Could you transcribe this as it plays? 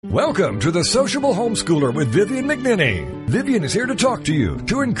Welcome to The Sociable Homeschooler with Vivian McNinney. Vivian is here to talk to you,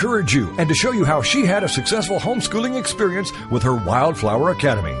 to encourage you, and to show you how she had a successful homeschooling experience with her Wildflower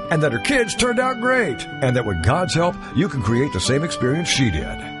Academy, and that her kids turned out great, and that with God's help, you can create the same experience she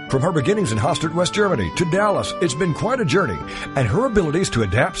did. From her beginnings in Hastert, West Germany, to Dallas, it's been quite a journey, and her abilities to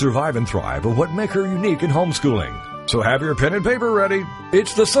adapt, survive, and thrive are what make her unique in homeschooling. So have your pen and paper ready.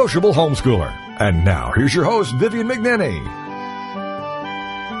 It's The Sociable Homeschooler. And now, here's your host, Vivian McNinney.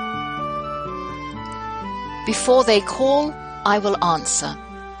 Before they call, I will answer.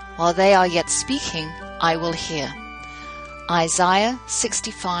 While they are yet speaking, I will hear. Isaiah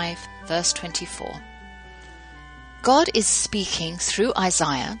 65, verse 24. God is speaking through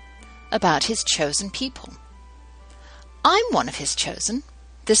Isaiah about his chosen people. I'm one of his chosen.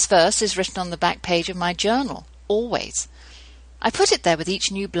 This verse is written on the back page of my journal, always. I put it there with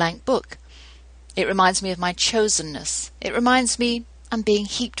each new blank book. It reminds me of my chosenness. It reminds me I'm being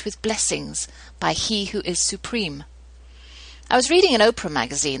heaped with blessings by He who is supreme. I was reading an Oprah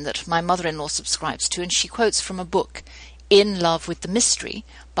magazine that my mother-in-law subscribes to, and she quotes from a book, In Love with the Mystery,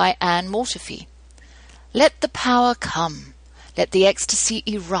 by Anne Mortifee. Let the power come. Let the ecstasy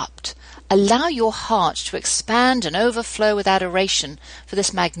erupt. Allow your heart to expand and overflow with adoration for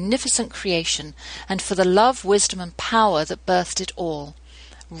this magnificent creation and for the love, wisdom, and power that birthed it all.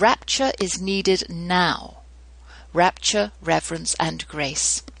 Rapture is needed now. Rapture, reverence, and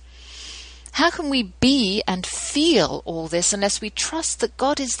grace. How can we be and feel all this unless we trust that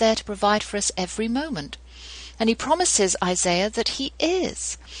God is there to provide for us every moment? And he promises Isaiah that he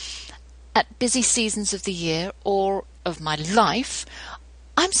is. At busy seasons of the year or of my life,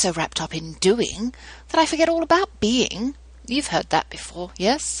 I'm so wrapped up in doing that I forget all about being. You've heard that before,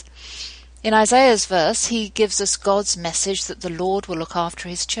 yes? In Isaiah's verse, he gives us God's message that the Lord will look after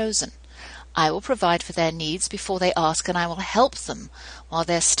his chosen. I will provide for their needs before they ask, and I will help them while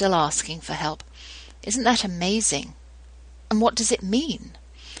they're still asking for help. Isn't that amazing? And what does it mean?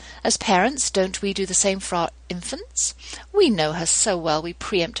 As parents, don't we do the same for our infants? We know her so well we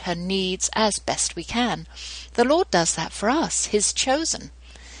preempt her needs as best we can. The Lord does that for us, his chosen.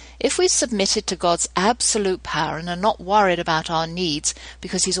 If we've submitted to God's absolute power and are not worried about our needs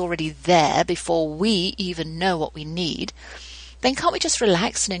because he's already there before we even know what we need, then can't we just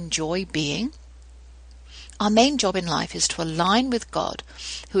relax and enjoy being? Our main job in life is to align with God,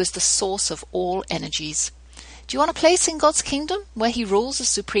 who is the source of all energies. Do you want a place in God's kingdom where he rules as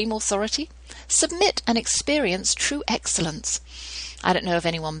supreme authority? Submit and experience true excellence. I don't know of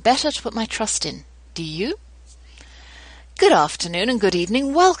anyone better to put my trust in. Do you? Good afternoon and good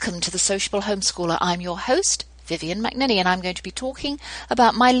evening. Welcome to The Sociable Homeschooler. I'm your host, Vivian McNinney, and I'm going to be talking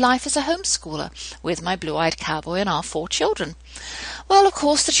about my life as a homeschooler with my blue-eyed cowboy and our 4 children. Well, of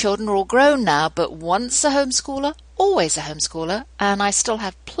course, the children are all grown now, but once a homeschooler, always a homeschooler, and I still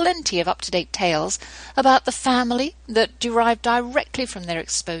have plenty of up-to-date tales about the family that derive directly from their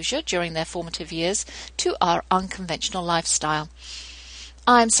exposure during their formative years to our unconventional lifestyle.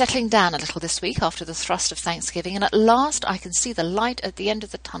 I'm settling down a little this week after the thrust of Thanksgiving, and at last I can see the light at the end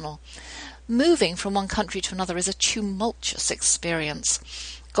of the tunnel. Moving from one country to another is a tumultuous experience.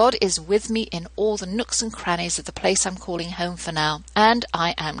 God is with me in all the nooks and crannies of the place I'm calling home for now, and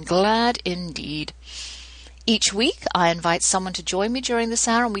I am glad indeed. Each week I invite someone to join me during this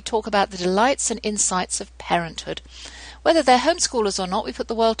hour, and we talk about the delights and insights of parenthood. Whether they're homeschoolers or not, we put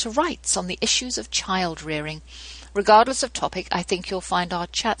the world to rights on the issues of child rearing. Regardless of topic, I think you'll find our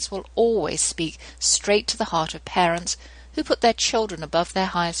chats will always speak straight to the heart of parents who put their children above their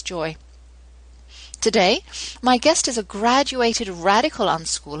highest joy. Today, my guest is a graduated radical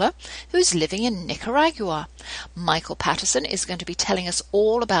unschooler who's living in Nicaragua. Michael Patterson is going to be telling us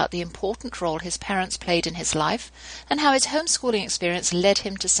all about the important role his parents played in his life and how his homeschooling experience led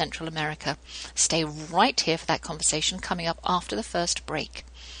him to Central America. Stay right here for that conversation coming up after the first break.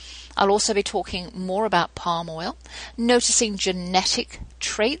 I'll also be talking more about palm oil, noticing genetic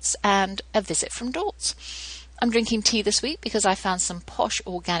traits, and a visit from Dortz. I'm drinking tea this week because I found some posh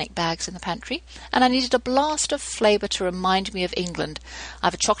organic bags in the pantry, and I needed a blast of flavour to remind me of England. I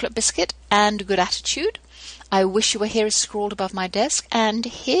have a chocolate biscuit and good attitude. I wish you were here is scrawled above my desk, and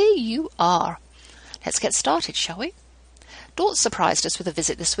here you are. Let's get started, shall we? Dort surprised us with a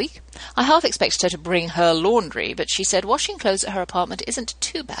visit this week. I half expected her to bring her laundry, but she said washing clothes at her apartment isn't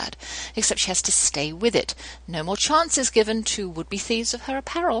too bad, except she has to stay with it. No more chances given to would-be thieves of her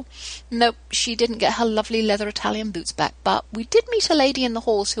apparel. Nope, she didn't get her lovely leather Italian boots back, but we did meet a lady in the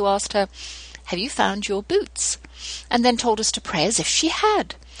halls who asked her, "Have you found your boots?" and then told us to pray as if she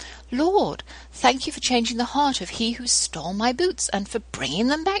had. Lord, thank you for changing the heart of he who stole my boots and for bringing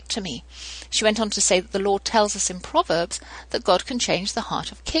them back to me. She went on to say that the Lord tells us in Proverbs that God can change the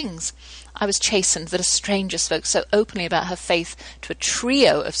heart of kings. I was chastened that a stranger spoke so openly about her faith to a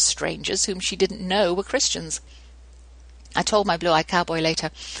trio of strangers whom she didn't know were Christians. I told my blue-eyed cowboy later,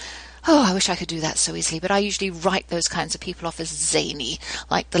 "Oh, I wish I could do that so easily, but I usually write those kinds of people off as zany,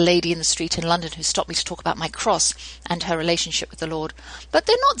 like the lady in the street in London who stopped me to talk about my cross and her relationship with the Lord. But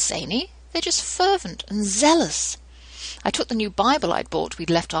they're not zany, they're just fervent and zealous." I took the new Bible I'd bought.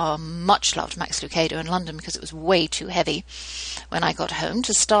 We'd left our much-loved Max Lucado in London because it was way too heavy when I got home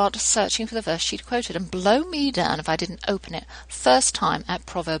to start searching for the verse she'd quoted, and blow me down if I didn't open it first time at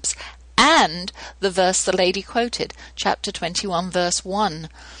Proverbs and the verse the lady quoted, chapter 21, verse 1.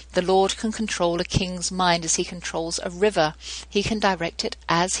 The Lord can control a king's mind as he controls a river. He can direct it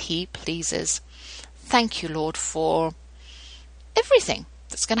as he pleases. Thank you, Lord, for everything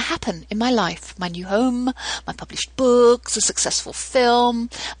that's going to happen in my life. My new home, my published books, a successful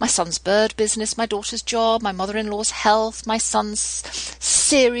film, my son's bird business, my daughter's job, my mother-in-law's health, my son's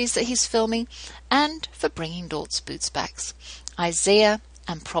series that he's filming, and for bringing Dort's boots back. Isaiah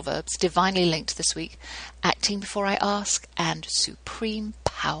and Proverbs, divinely linked this week, acting before I ask, and supreme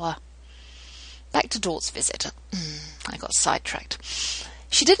power. Back to Dort's visit. I got sidetracked.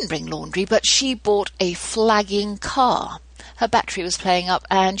 She didn't bring laundry, but she bought a flagging car. Her battery was playing up,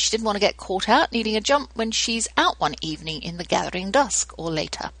 and she didn't want to get caught out needing a jump when she's out one evening in the gathering dusk or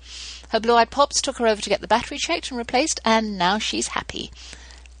later. Her blue-eyed pops took her over to get the battery checked and replaced, and now she's happy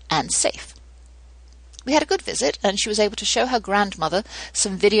and safe. We had a good visit, and she was able to show her grandmother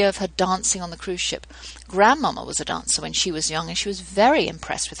some video of her dancing on the cruise ship. Grandmama was a dancer when she was young, and she was very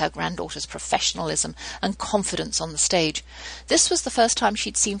impressed with her granddaughter's professionalism and confidence on the stage. This was the first time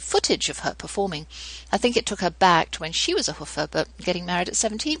she'd seen footage of her performing. I think it took her back to when she was a hoofer, but getting married at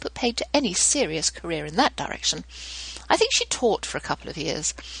 17 put paid to any serious career in that direction. I think she taught for a couple of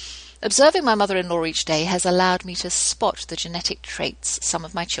years. Observing my mother-in-law each day has allowed me to spot the genetic traits some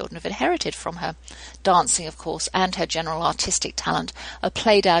of my children have inherited from her. Dancing, of course, and her general artistic talent are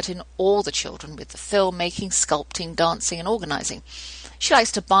played out in all the children, with the film-making, sculpting, dancing, and organising. She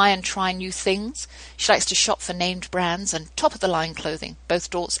likes to buy and try new things. She likes to shop for named brands and top-of-the-line clothing. Both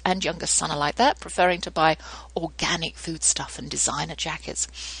Dort's and youngest son are like that, preferring to buy organic foodstuff and designer jackets.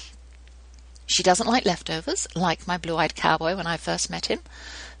 She doesn't like leftovers, like my blue-eyed cowboy when I first met him.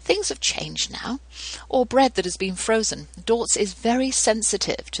 Things have changed now. Or bread that has been frozen. Dort's is very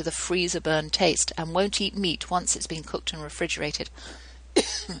sensitive to the freezer-burn taste and won't eat meat once it's been cooked and refrigerated.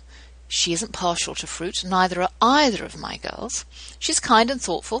 She isn't partial to fruit, neither are either of my girls. She's kind and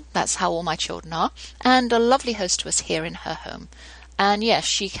thoughtful, that's how all my children are, and a lovely host to us here in her home. And yes,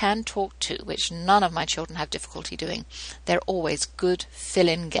 she can talk too, which none of my children have difficulty doing. They're always good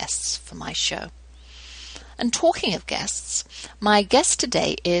fill-in guests for my show. And talking of guests, my guest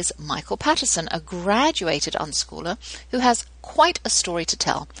today is Michael Patterson, a graduated unschooler who has quite a story to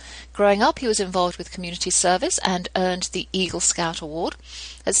tell. Growing up, he was involved with community service and earned the Eagle Scout Award.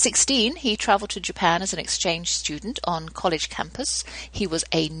 At 16, he travelled to Japan as an exchange student on college campus. He was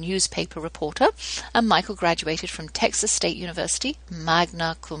a newspaper reporter, and Michael graduated from Texas State University,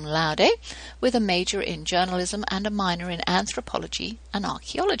 magna cum laude, with a major in journalism and a minor in anthropology and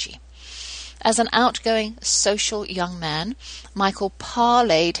archaeology. As an outgoing, social young man, Michael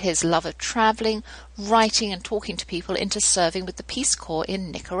parlayed his love of travelling, writing and talking to people into serving with the Peace Corps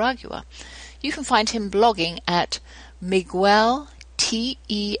in Nicaragua. You can find him blogging at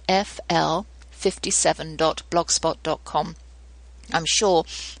migueltefl57.blogspot.com. I'm sure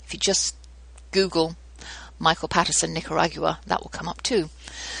if you just Google Michael Patterson, Nicaragua, that will come up too.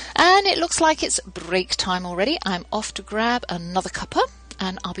 And it looks like it's break time already. I'm off to grab another cuppa,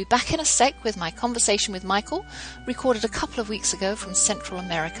 and I'll be back in a sec with my conversation with Michael, recorded a couple of weeks ago from Central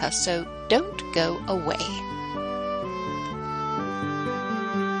America, so don't go away.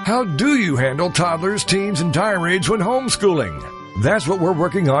 How do you handle toddlers, teens, and tirades when homeschooling? That's what we're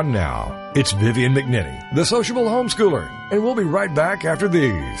working on now. It's Vivian McNinney, the sociable homeschooler, and we'll be right back after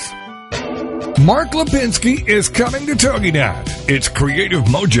these. Mark Lipinski is coming to TogiNet. It's Creative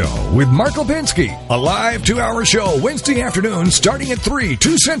Mojo with Mark Lipinski, a live 2-hour show Wednesday afternoon starting at 3,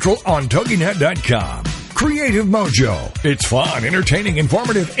 2 Central on TogiNet.com. Creative Mojo. It's fun, entertaining,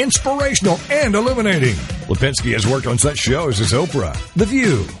 informative, inspirational, and illuminating. Lipinski has worked on such shows as Oprah, The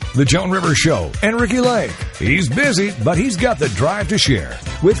View, The Joan Rivers Show, and Ricky Lake. He's busy, but he's got the drive to share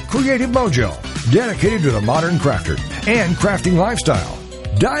with Creative Mojo, dedicated to the modern crafter and crafting lifestyle.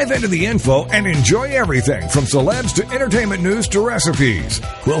 Dive into the info and enjoy everything from celebs to entertainment news to recipes,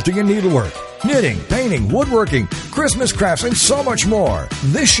 quilting and needlework, knitting, painting, woodworking, Christmas crafts, and so much more.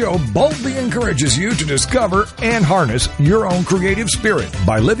 This show boldly encourages you to discover and harness your own creative spirit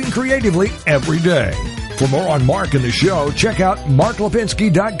by living creatively every day. For more on Mark and the show, check out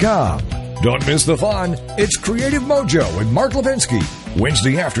marklipinski.com. Don't miss the fun. It's Creative Mojo with Mark Lipinski.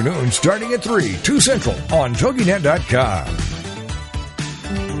 Wednesday afternoon starting at 3, 2 Central on TogiNet.com.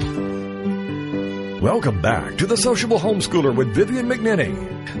 Welcome back to The Sociable Homeschooler with Vivian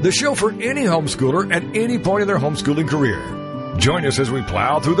McNinney, the show for any homeschooler at any point in their homeschooling career. Join us as we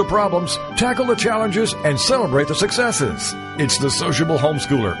plow through the problems, tackle the challenges, and celebrate the successes. It's The Sociable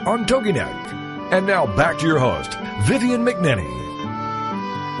Homeschooler on TogiNet. And now back to your host, Vivian McNinney.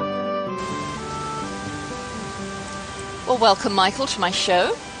 Well, welcome, Michael, to my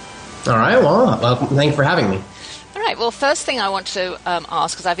show. All right. Well, thank you for having me. All right. Well, first thing I want to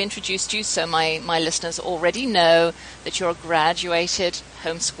ask, because I've introduced you, so my listeners already know that you're a graduated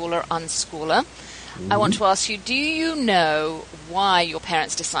homeschooler, unschooler. I want to ask you, do you know why your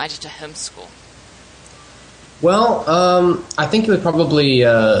parents decided to homeschool? Well, I think it would probably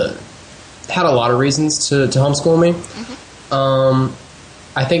had a lot of reasons to homeschool me. Mm-hmm.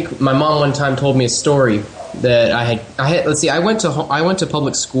 I think my mom one time told me a story that I had. Let's see, I went to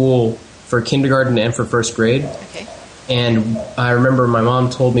public school for kindergarten and for first grade. Okay. And I remember my mom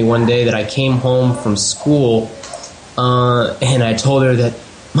told me one day that I came home from school, and I told her that,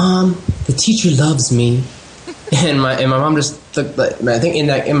 "Mom, the teacher loves me." and my mom just took. I think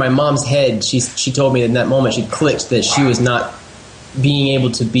in my mom's head, she told me in that moment she clicked that she was not being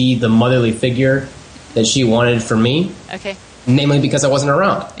able to be the motherly figure that she wanted for me. Okay. Namely, because I wasn't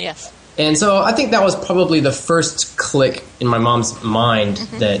around. Yes. And so I think that was probably the first click in my mom's mind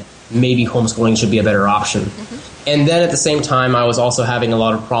that maybe homeschooling should be a better option. And then at the same time, I was also having a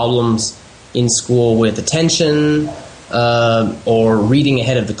lot of problems in school with attention or reading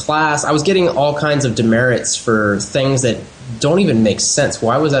ahead of the class. I was getting all kinds of demerits for things that don't even make sense.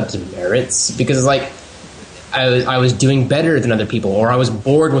 Why was that demerits? Because it's like I was doing better than other people, or I was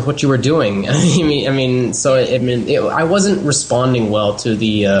bored with what you were doing. I wasn't responding well to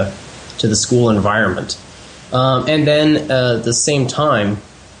the school environment. And then at the same time,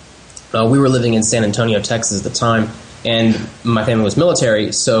 we were living in San Antonio, Texas at the time, and my family was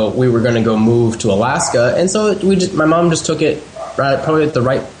military, so we were going to go move to Alaska. And so my mom just took it probably at the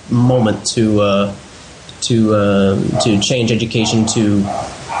right moment to change education to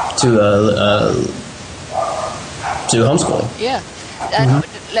homeschooling. Yeah.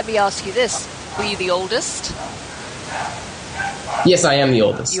 Let me ask you this. Were you the oldest? Yes, I am the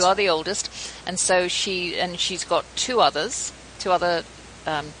oldest. You are the oldest. And so she's got two other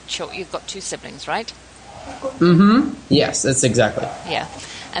children. You've got two siblings, right? Mm-hmm. Yes, that's exactly. Yeah.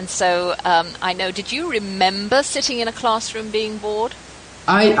 And so I know, did you remember sitting in a classroom being bored?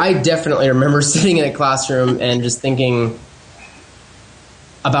 I definitely remember sitting in a classroom and just thinking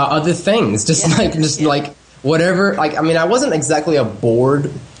about other things. Like whatever. Like, I mean, I wasn't exactly a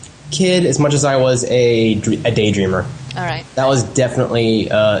bored kid as much as I was a daydreamer. All right. That was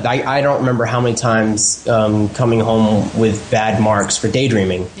definitely. I don't remember how many times coming home with bad marks for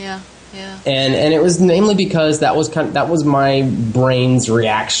daydreaming. Yeah, yeah. And it was namely because that was my brain's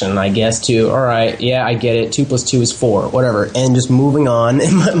reaction, I guess, to, all right, yeah, I get it. 2 + 2 is 4, whatever, and just moving on.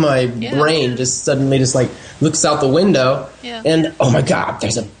 And my brain just suddenly just like looks out the window, and oh my God,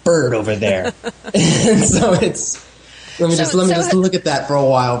 there's a bird over there. And so it's. Let me just look at that for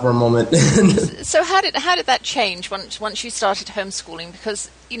a moment. So how did that change once you started homeschooling? Because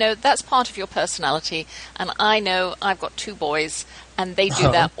that's part of your personality, and I know I've got 2 boys, and they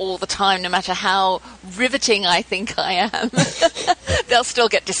do that all the time. No matter how riveting I think I am, they'll still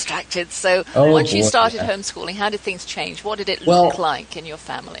get distracted. So once you started homeschooling, how did things change? What did it look like in your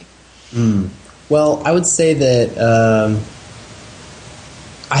family? Well, I would say that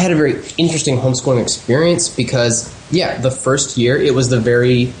I had a very interesting homeschooling experience because, the first year it was the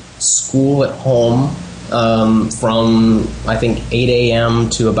very school at home from, I think, 8 a.m.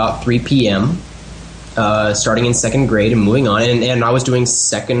 to about 3 p.m., starting in second grade and moving on. And I was doing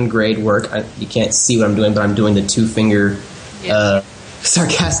second grade work. You can't see what I'm doing, but I'm doing the 2-finger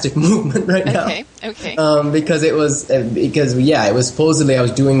sarcastic movement right now. Okay. Because it was supposedly I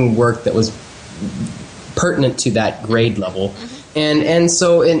was doing work that was pertinent to that grade level. And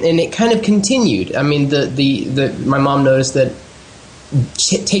so it kind of continued. I mean, my mom noticed that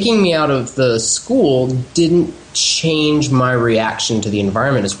taking me out of the school didn't change my reaction to the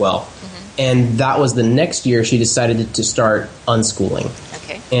environment as well. And that was the next year she decided to start unschooling.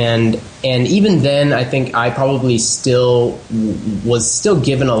 Okay. And even then, I think I probably was still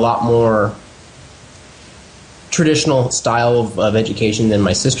given a lot more traditional style of education than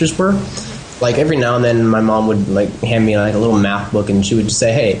my sisters were. Like every now and then, my mom would like hand me like a little math book, and she would just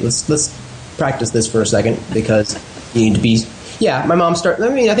say, "Hey, let's practice this for a second because you need to be." Yeah, my mom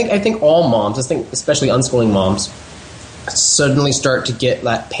I think all moms, especially unschooling moms, suddenly start to get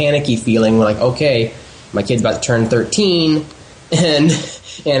that panicky feeling like, okay, my kid's about to turn 13,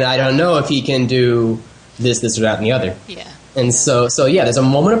 and I don't know if he can do this, or that, and the other. Yeah. And so yeah, there's a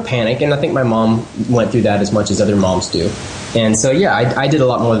moment of panic, and I think my mom went through that as much as other moms do. And so yeah, I did a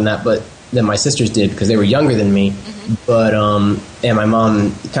lot more than my sisters did because they were younger than me. Mm-hmm. But and my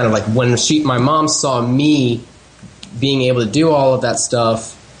mom kind of like my mom saw me being able to do all of that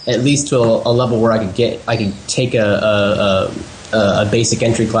stuff, at least to a level where I could take a basic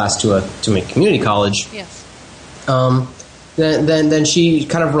entry class to a community college. Yes. Then she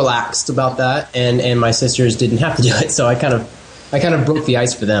kind of relaxed about that, and my sisters didn't have to do it. So I kind of broke the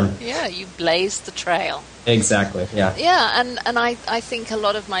ice for them. Yeah, you blazed the trail. Exactly. Yeah. Yeah, and I think a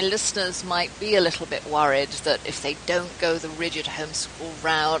lot of my listeners might be a little bit worried that if they don't go the rigid homeschool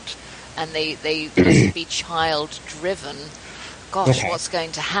route and they must be child driven, gosh, okay, what's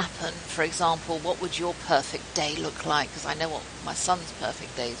going to happen? For example, what would your perfect day look like? Because I know what my son's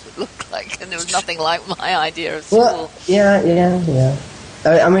perfect days would look like, and there was nothing like my idea of school. Well, yeah.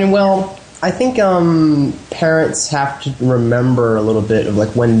 I mean, I think parents have to remember a little bit of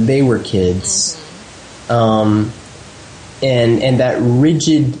like when they were kids, and that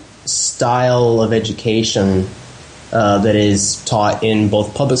rigid style of education that is taught in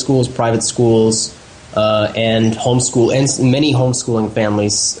both public schools, private schools, and homeschool, and many homeschooling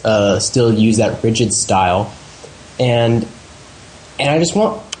families still use that rigid style, and I just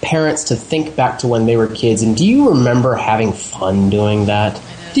want parents to think back to when they were kids. And do you remember having fun doing that?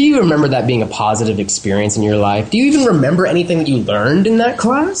 Do you remember that being a positive experience in your life? Do you even remember anything that you learned in that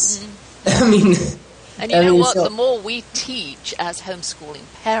class? Mm-hmm. I mean, and you know what? The more we teach as homeschooling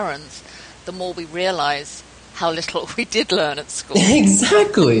parents, the more we realize how little we did learn at school.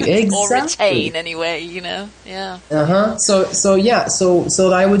 Exactly. Or retain anyway, you know. Yeah. So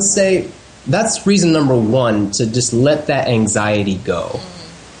I would say that's reason number one, to just let that anxiety go.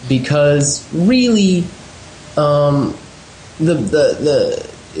 Because really that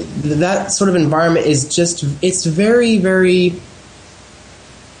sort of environment is just, it's very, very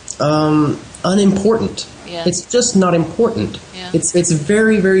unimportant. Yeah. It's just not important. Yeah. It's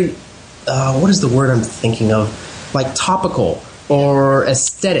very, very what is the word I'm thinking of? Like topical or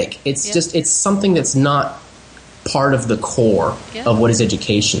aesthetic. It's just, it's something that's not part of the core of what is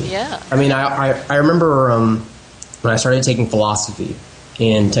education. Yeah. I mean, I remember when I started taking philosophy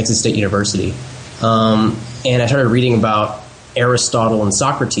in Texas State University, and I started reading about Aristotle and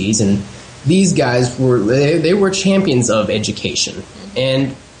Socrates, and these guys were champions of education. Mm-hmm.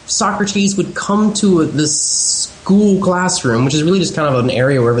 And Socrates would come to the school classroom, which is really just kind of an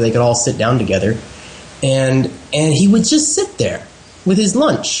area wherever they could all sit down together, and he would just sit there with his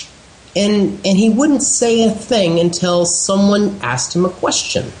lunch, and he wouldn't say a thing until someone asked him a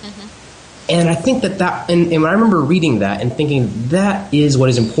question. Mm-hmm. And I think that and when I remember reading that and thinking that is what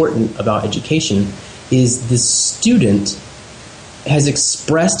is important about education, is the student has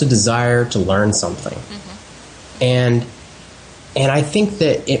expressed a desire to learn something. Mm-hmm. And I think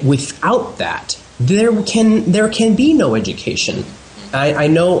that without that, there can be no education. Mm-hmm. I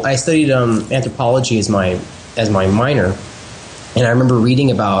know I studied anthropology as my minor, and I remember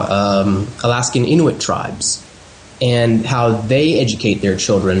reading about Alaskan Inuit tribes and how they educate their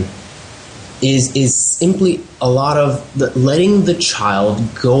children is simply a lot of letting the child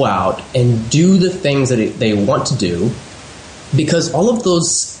go out and do the things that they want to do, because all of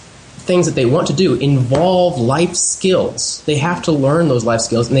those things that they want to do involve life skills. They have to learn those life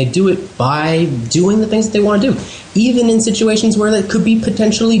skills, and they do it by doing the things that they want to do, even in situations where it could be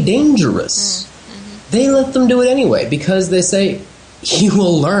potentially dangerous. Mm-hmm. They let them do it anyway, because they say, he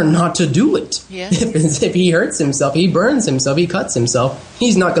will learn not to do it. Yeah. If he hurts himself, he burns himself, he cuts himself,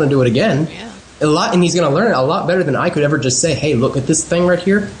 he's not going to do it again. Yeah. And he's going to learn it a lot better than I could ever just say, hey, look at this thing right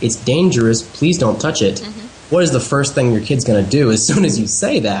here. It's dangerous. Please don't touch it. Mm-hmm. What is the first thing your kid's going to do as soon as you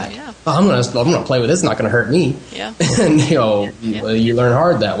say that? Yeah. Oh, I'm going to play with this. It's not going to hurt me. Yeah. And, you learn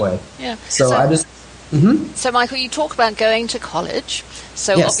hard that way. Yeah. So I just... Mm-hmm. So, Michael, you talk about going to college.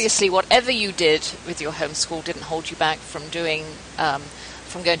 So, yes. Obviously, whatever you did with your homeschool didn't hold you back from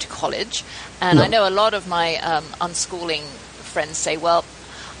from going to college. And no. I know a lot of my unschooling friends say, well,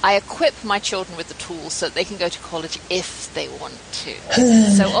 I equip my children with the tools so that they can go to college if they want to.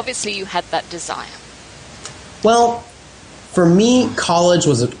 So, obviously, you had that desire. Well, for me, college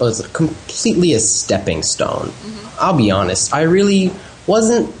was completely a stepping stone. I'll be honest. I really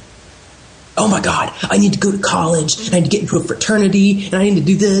wasn't, oh my God, I need to go to college, I need to get into a fraternity, and I need to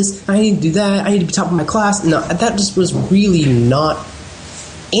do this, I need to do that, I need to be top of my class. No, that just was really not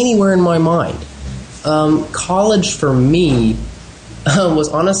anywhere in my mind. College for me was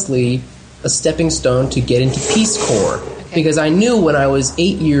honestly a stepping stone to get into Peace Corps. Okay. Because I knew when I was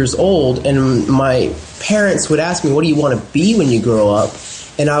 8 years old and my parents would ask me, what do you want to be when you grow up?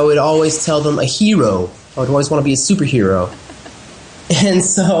 And I would always tell them a hero. I would always want to be a superhero.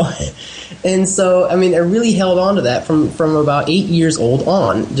 And so, I mean, I really held on to that from about 8 years old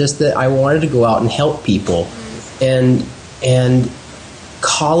on, just that I wanted to go out and help people. And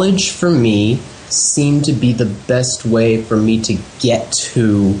college for me seemed to be the best way for me to get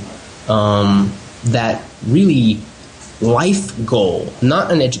to that really life goal,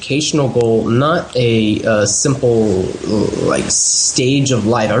 not an educational goal, not a simple like stage of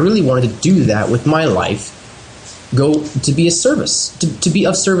life. I really wanted to do that with my life. Go to be a service, to be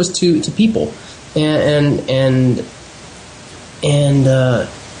of service to people, and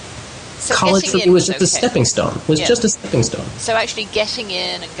so college for me was just a stepping stone. Just a stepping stone. So actually getting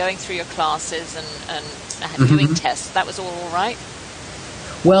in and going through your classes and doing tests, that was all right?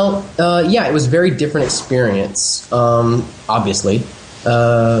 Well, yeah, it was a very different experience, obviously,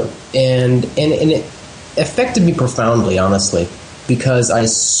 and it affected me profoundly, honestly, because I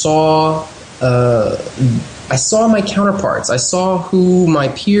saw my counterparts. I saw who my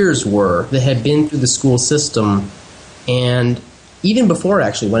peers were that had been through the school system, and even before I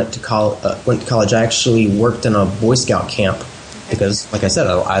actually went to college, I actually worked in a Boy Scout camp because, like I said,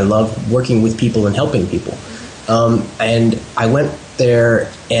 I love working with people and helping people. And I went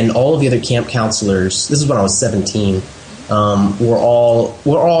there, and all of the other camp counselors, this is when I was 17, were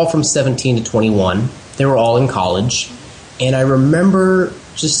all from 17 to 21. They were all in college. And I remember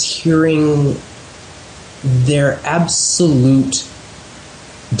just hearing their absolute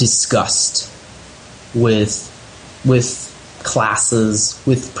disgust with classes,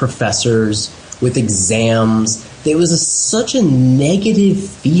 with professors, with exams. There was such a negative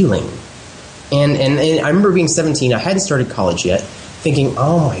feeling. And I remember being 17, I hadn't started college yet, thinking,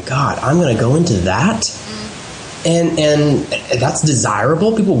 oh my God, I'm going to go into that? And that's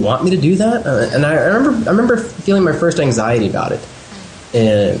desirable? People want me to do that? And I remember feeling my first anxiety about it.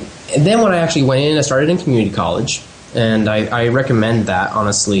 And then when I actually went in, I started in community college, and I recommend that,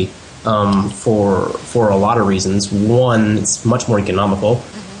 honestly, for a lot of reasons. One, it's much more economical,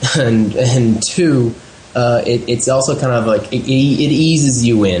 and two, it's also kind of like it eases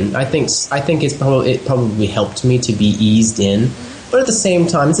you in. I think it probably helped me to be eased in, but at the same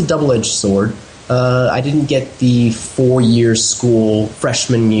time, it's a double-edged sword. I didn't get the 4-year school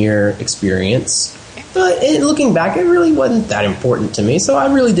freshman year experience. But looking back, it really wasn't that important to me, so I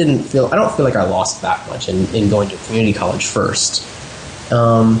don't feel like I lost that much in going to community college first.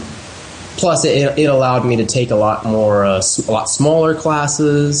 Plus, it allowed me to take a lot smaller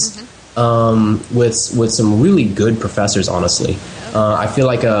classes, with some really good professors, honestly. I feel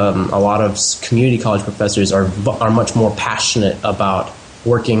like a lot of community college professors are much more passionate about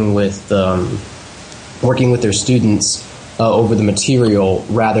working with their students over the material,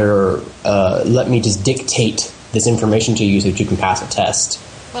 rather let me just dictate this information to you so that you can pass a test.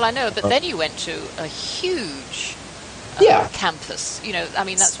 Well, I know, but then you went to a huge campus. You know, I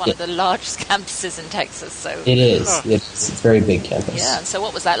mean, that's one of the largest campuses in Texas. So it is. It's a very big campus. Yeah. And so,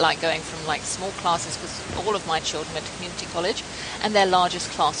 what was that like going from like small classes? Because all of my children went to community college, and their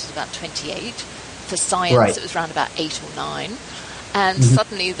largest class was about 28. For science, it was around about 8 or 9. And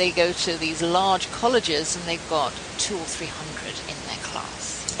suddenly they go to these large colleges and they've got 200 or 300 in their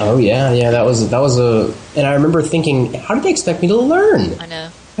class. Oh yeah, that was and I remember thinking, how did they expect me to learn? I know.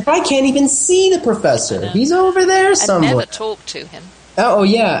 If I can't even see the professor, he's over there somewhere. I never talked to him. Oh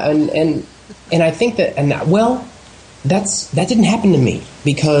yeah, and I think that that didn't happen to me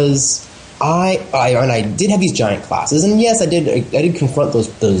because I did have these giant classes, and yes, I did confront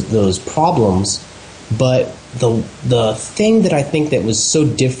those problems, but the thing that I think that was so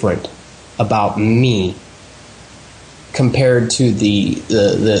different about me compared to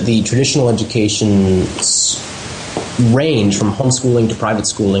the traditional education range from homeschooling to private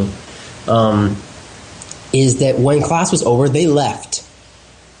schooling is that when class was over, they left.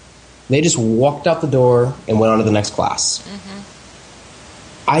 They just walked out the door and went on to the next class.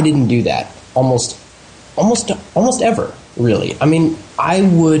 I didn't do that almost ever, really. I mean, I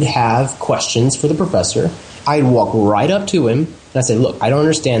would have questions for the professor. I'd walk right up to him and I'd say, look, I don't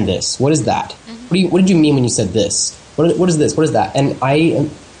understand this. What is that? What did you mean when you said this? What is this? What is that? And I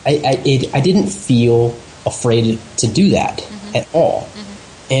didn't feel afraid to do that at all.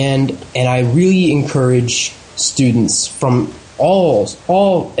 And I really encourage students from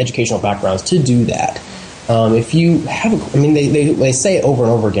all educational backgrounds to do that. If you have, they say it over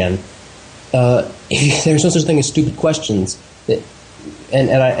and over again. There's no such thing as stupid questions.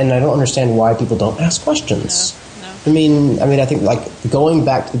 And I don't understand why people don't ask questions. No. I think like going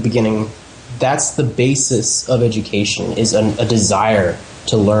back to the beginning, that's the basis of education, is a desire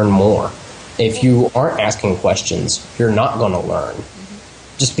to learn more. If you aren't asking questions, you're not going to learn.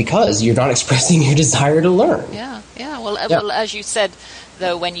 Just because you're not expressing your desire to learn. Yeah. Well, as you said,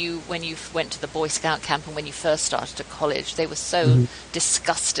 though, when you went to the Boy Scout camp and when you first started at college, they were so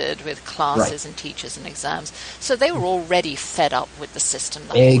disgusted with classes and teachers and exams. So they were already fed up with the system,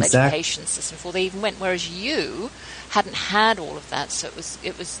 the whole education system, before they even went. Whereas you hadn't had all of that, so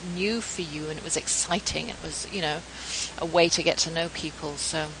it was new for you and it was exciting. It was, a way to get to know people.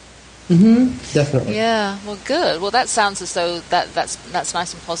 So. Definitely. Yeah, well, good. Well, that sounds as though that's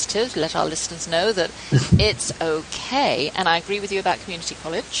nice and positive. Let our listeners know that it's okay. And I agree with you about community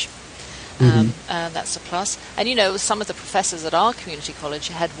college. That's a plus. And, some of the professors at our community college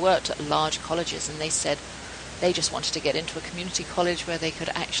had worked at large colleges, and they said they just wanted to get into a community college where they could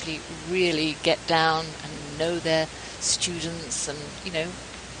actually really get down and know their students and,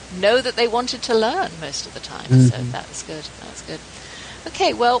 know that they wanted to learn most of the time. So that was good.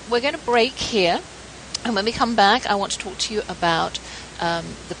 Okay, well, we're going to break here, and when we come back, I want to talk to you about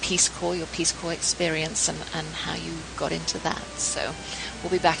the Peace Corps, your Peace Corps experience, and how you got into that. So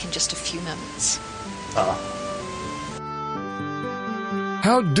we'll be back in just a few moments.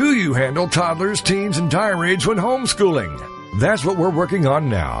 How do you handle toddlers, teens, and tirades when homeschooling? That's what we're working on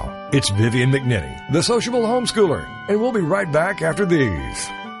now. It's Vivian McNinney, the sociable homeschooler, and we'll be right back after these.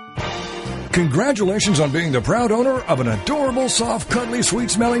 Congratulations on being the proud owner of an adorable, soft, cuddly,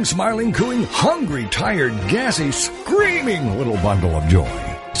 sweet-smelling, smiling, cooing, hungry, tired, gassy, screaming little bundle of joy.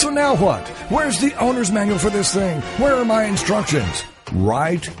 So now what? Where's the owner's manual for this thing? Where are my instructions?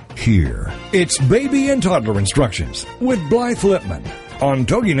 Right here. It's Baby and Toddler Instructions with Blythe Lipman on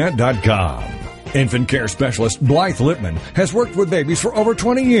TogiNet.com. Infant care specialist Blythe Lipman has worked with babies for over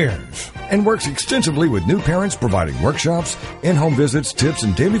 20 years and works extensively with new parents, providing workshops, in-home visits, tips,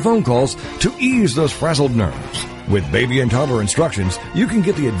 and daily phone calls to ease those frazzled nerves. With Baby and Toddler Instructions, you can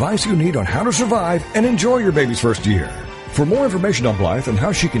get the advice you need on how to survive and enjoy your baby's first year. For more information on Blythe and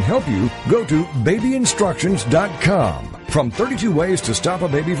how she can help you, go to babyinstructions.com. From 32 ways to stop a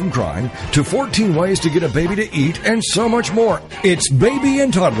baby from crying to 14 ways to get a baby to eat and so much more. It's Baby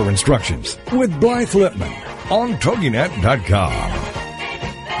and Toddler Instructions with Blythe Lipman on TogiNet.com.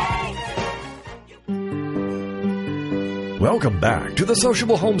 Welcome back to The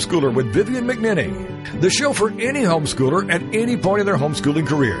Sociable Homeschooler with Vivian McNinney, the show for any homeschooler at any point in their homeschooling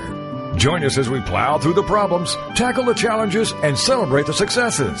career. Join us as we plow through the problems, tackle the challenges, and celebrate the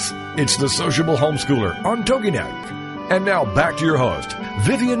successes. It's The Sociable Homeschooler on TogiNet. And now back to your host,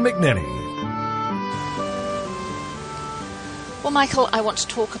 Vivian McNinney. Well, Michael, I want to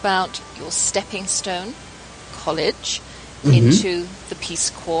talk about your stepping stone, college, into the Peace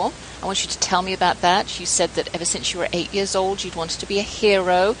Corps. I want you to tell me about that. You said that ever since you were 8 years old, you'd wanted to be a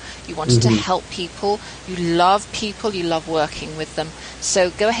hero. You wanted to help people. You love people. You love working with them. So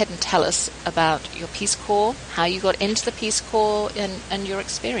go ahead and tell us about your Peace Corps, how you got into the Peace Corps, and your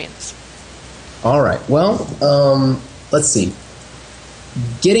experience. All right. Well, let's see.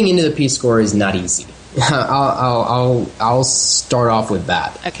 Getting into the Peace Corps is not easy. I'll start off with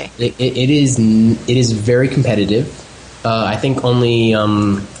that. Okay. It is very competitive. I think only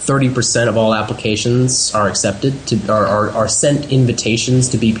 30% of all applications are accepted are sent invitations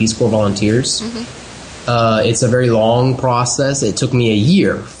to be Peace Corps volunteers. It's a very long process. It took me a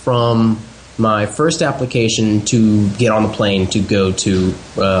year from my first application to get on the plane to go to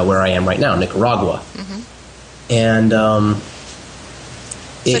where I am right now, Nicaragua. And so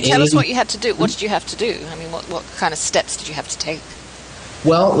tell us what you had to do. What did you have to do? I mean, what kind of steps did you have to take?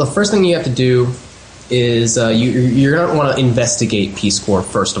 Well, the first thing you have to do is you're going to want to investigate Peace Corps,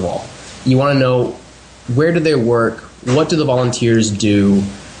 first of all. You want to know, where do they work? What do the volunteers do?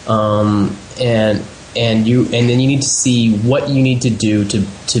 And then you need to see what you need to do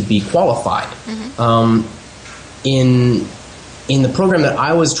to be qualified. In the program that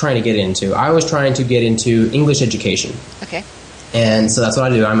I was trying to get into, I was trying to get into English education. Okay. And so that's what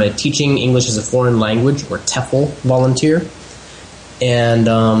I do. I'm a teaching English as a foreign language, or TEFL volunteer. And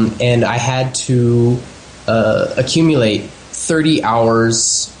I had to accumulate 30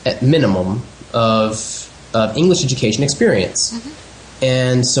 hours at minimum of English education experience.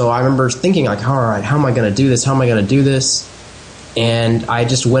 And so I remember thinking, like, all right, how am I going to do this? And I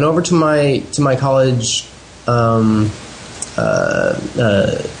just went over to my college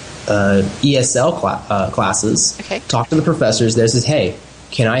ESL classes. Okay. Talk to the professors there. Says, hey,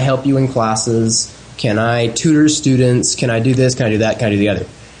 can I help you in classes? Can I tutor students? Can I do this? Can I do that? Can I do the other?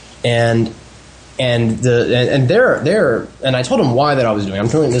 And I told them why that I was doing. I'm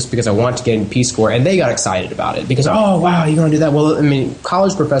doing this because I want to get in Peace Corps, and they got excited about it because, oh wow, you're going to do that. Well, I mean,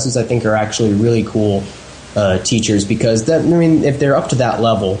 college professors I think are actually really cool teachers because if they're up to that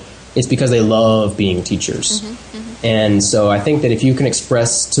level, it's because they love being teachers. And so I think that if you can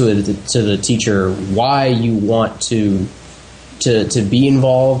express to the teacher why you want to be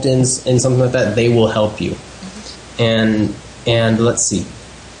involved in something like that, they will help you. And let's see.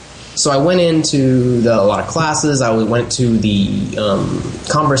 So I went into a lot of classes. I went to the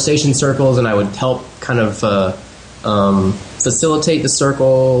conversation circles, and I would help kind of facilitate the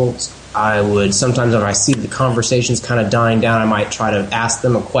circles. I would sometimes, if I see the conversations kind of dying down, I might try to ask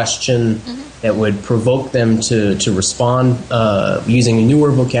them a question that would provoke them to respond using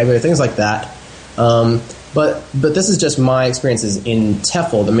newer vocabulary, things like that. But this is just my experiences in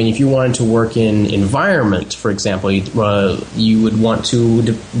TEFL. I mean, if you wanted to work in environment, for example, you would want to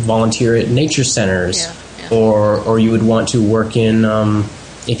volunteer at nature centers, or you would want to work in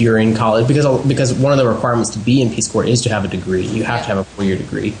if you're in college, because one of the requirements to be in Peace Corps is to have a degree. You have to have a 4-year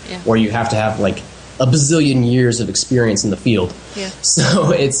degree, or you have to have like a bazillion years of experience in the field.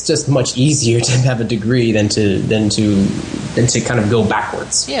 So it's just much easier to have a degree than to kind of go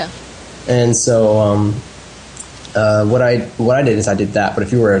backwards. And so what I did is I did that. But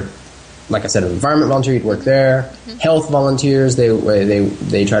if you were, like I said, an environment volunteer, you'd work there. Health volunteers,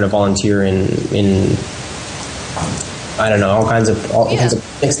 they try to volunteer in I don't know, all kinds of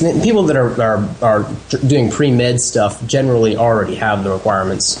things. People that are doing pre-med stuff generally already have the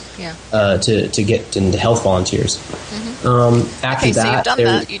requirements to get into health volunteers. After that,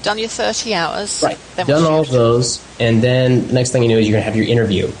 so you've done your 30 hours. Right. Done all of those. And then the next thing you know is you're going to have your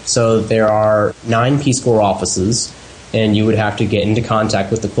interview. So there are 9 Peace Corps offices, and you would have to get into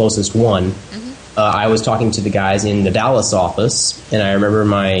contact with the closest one. I was talking to the guys in the Dallas office, and I remember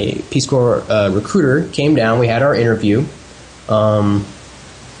my Peace Corps recruiter came down. We had our interview, and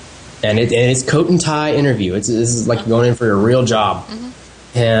it's coat and tie interview. This is like going in for a real job,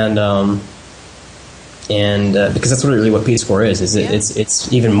 and because that's really what Peace Corps is.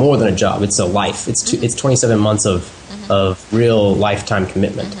 It's even more than a job. It's a life. It's 27 months of real lifetime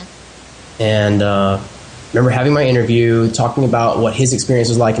commitment, and. Remember having my interview, talking about what his experience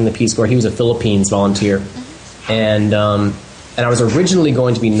was like in the Peace Corps. He was a Philippines volunteer, and I was originally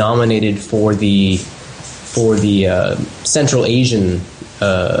going to be nominated for the Central Asian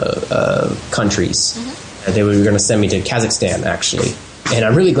countries. They were going to send me to Kazakhstan, actually, and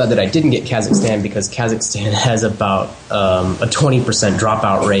I'm really glad that I didn't get Kazakhstan because Kazakhstan has about a 20%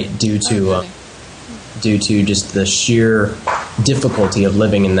 dropout rate due to just the sheer difficulty of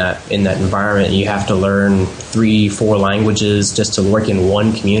living in that environment. You have to learn 3-4 languages just to work in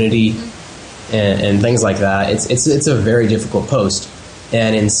one community and things like that. It's a very difficult post.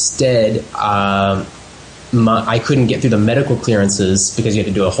 And instead, I couldn't get through the medical clearances because you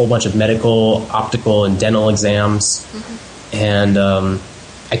had to do a whole bunch of medical, optical, and dental exams. And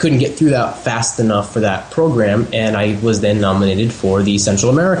I couldn't get through that fast enough for that program, and I was then nominated for the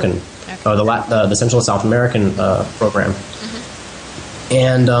Central American or the Central and South American program.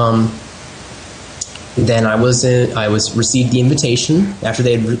 And then I received the invitation after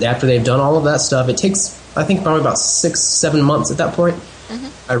they've done all of that stuff. It takes, I think, probably about 6-7 months at that point.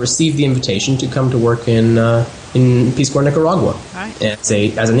 I received the invitation to come to work in Peace Corps Nicaragua as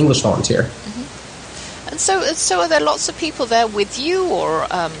an English volunteer. And so are there lots of people there with you, or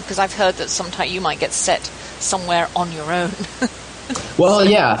because I've heard that sometimes you might get set somewhere on your own? Well,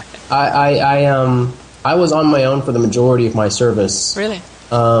 yeah, I was on my own for the majority of my service. Really?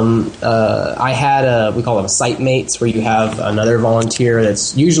 I had we call them site mates, where you have another volunteer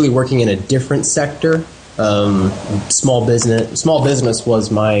that's usually working in a different sector. Small business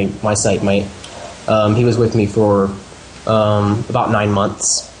was my site mate. He was with me for about 9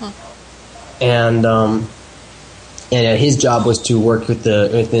 months. And his job was to work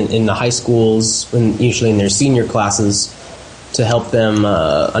in the high schools, usually in their senior classes, to help them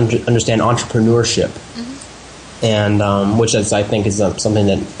understand entrepreneurship, and which I think is something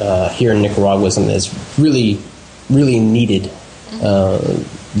that here in Nicaragua is something that's really, really needed.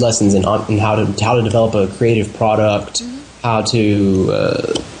 Lessons in how to develop a creative product, how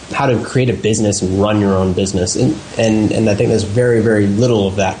to create a business and run your own business, and I think there's very, very little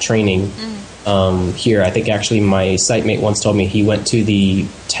of that training here. I think actually my site mate once told me he went to the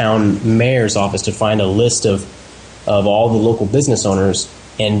town mayor's office to find a list of of all the local business owners,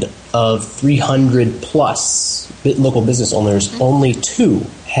 and of 300 plus local business owners, only 2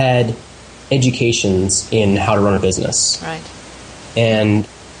 had educations in how to run a business. Right. And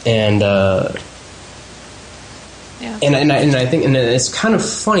I think, and it's kind of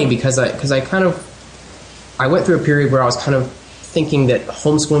funny because I went through a period where I was kind of thinking that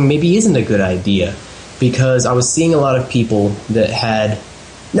homeschooling maybe isn't a good idea, because I was seeing a lot of people that had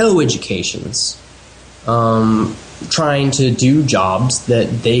no educations, trying to do jobs that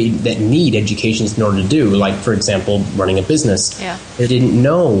need educations in order to do, like, for example, running a business. Yeah. They didn't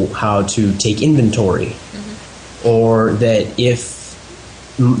know how to take inventory, or that if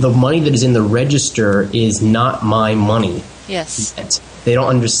the money that is in the register is not my money. Yes. They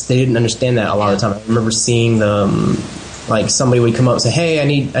didn't understand that a lot of the time. I remember seeing like somebody would come up and say, "Hey, I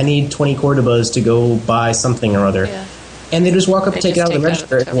need 20 Cordobas to go buy something or other." Yeah. And they just walk up and take it out of the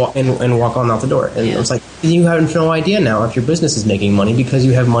register and walk on out the door. And it's like, you have no idea now if your business is making money, because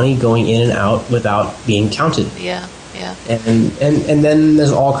you have money going in and out without being counted. Yeah, yeah. And then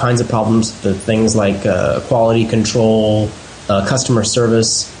there's all kinds of problems, the things like quality control, customer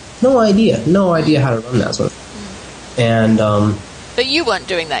service. No idea how to run that sort of thing. And but you weren't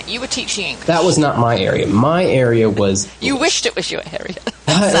doing that. You were teaching English. That was not my area. My area was... You wished it was your area.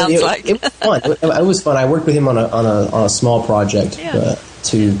 Sounds like. It was fun. It was fun. I worked with him on a small project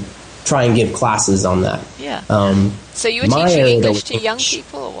to try and give classes on that. Yeah. So you were teaching English to young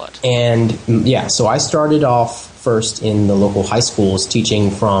people, or what? And, so I started off first in the local high schools,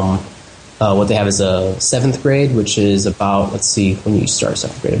 teaching from what they have is a 7th grade, which is about, let's see, when you start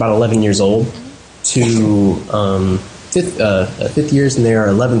 7th grade, about 11 years old, to... fifth years, and they're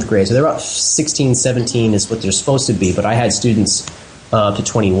 11th grade. So they're about 16, 17 is what they're supposed to be. But I had students up to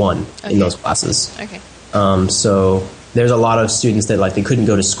 21 in those classes. Okay. So there's a lot of students that they couldn't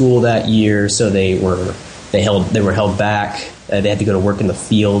go to school that year, so they were held back. They had to go to work in the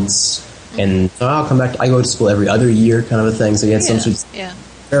fields, and so I'll come back. I go to school every other year, kind of a thing. So you had some students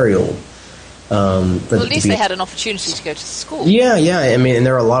very old. Well, at least they had an opportunity to go to school. Yeah. I mean, and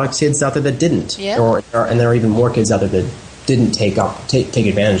there are a lot of kids out there that didn't. Yeah. And there are even more kids out there that didn't take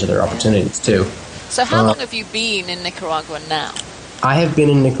advantage of their opportunities, too. So how long have you been in Nicaragua now? I have been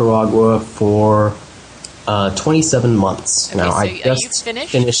in Nicaragua for 27 months now. So are you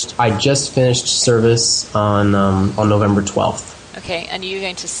finished? I just finished service on November 12th. Okay, and you're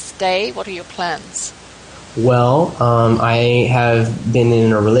going to stay? What are your plans? Well, I have been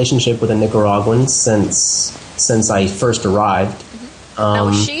in a relationship with a Nicaraguan since I first arrived. Now,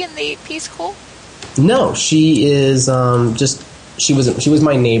 was she in the Peace Corps? No, she is she was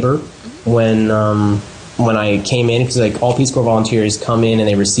my neighbor when I came in, because all Peace Corps volunteers come in and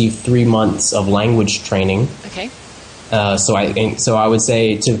they receive 3 months of language training. Okay. So I would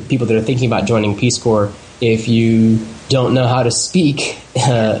say to people that are thinking about joining Peace Corps, if you don't know how to speak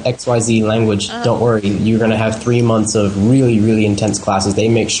XYZ language, don't worry. You're going to have 3 months of really, really intense classes. They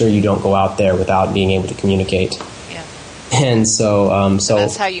make sure you don't go out there without being able to communicate. Yeah. And so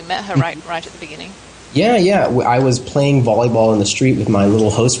that's how you met her, right at the beginning. Yeah. I was playing volleyball in the street with my little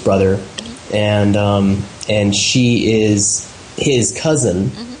host brother, and she is his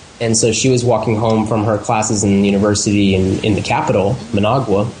cousin. And so she was walking home from her classes in the university in the capital,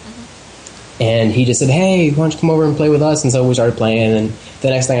 Managua. And he just said, "Hey, why don't you come over and play with us?" And so we started playing. And the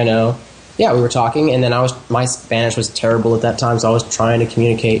next thing I know, we were talking. And then my Spanish was terrible at that time, so I was trying to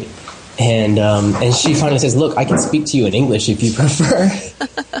communicate. And she finally says, "Look, I can speak to you in English if you prefer."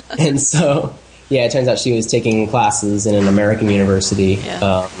 And so, it turns out she was taking classes in an American university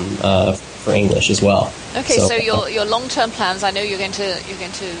for English as well. Okay, so your long-term plans. I know you're going to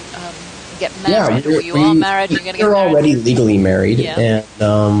get married, or you are married. You're going to get married. We're already legally married, and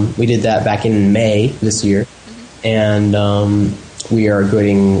we did that back in May this year, and we are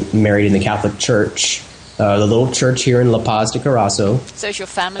getting married in the Catholic Church, the little church here in La Paz de Carazo. So is your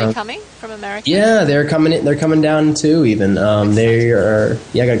family coming from America? Yeah, they're coming down too. Even they are.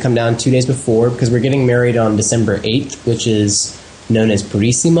 Yeah, I got to come down 2 days before, because we're getting married on December 8th, which is known as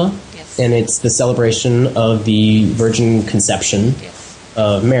Purísima, and it's the celebration of the Virgin Conception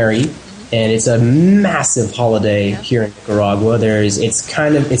of Mary. And it's a massive holiday here in Nicaragua.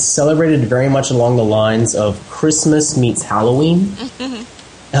 It's celebrated very much along the lines of Christmas meets Halloween,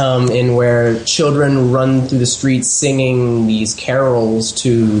 in where children run through the streets singing these carols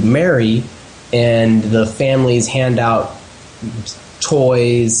to Mary, and the families hand out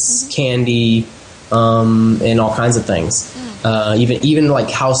toys, candy, and all kinds of things. Even like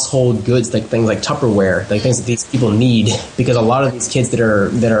household goods, like things like Tupperware, like things that these people need, because a lot of these kids that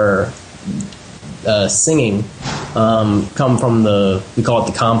are singing come from we call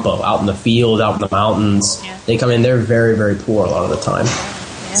it the campo, out in the field, out in the mountains. Yeah. They come in, they're very, very poor a lot of the time.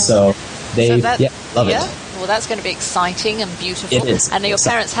 Yeah. So they love it. Well, that's going to be exciting and beautiful. It is. And your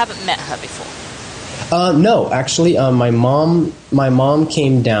parents haven't met her before? No, actually, my mom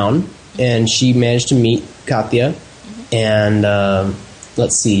came down, and she managed to meet Katya, and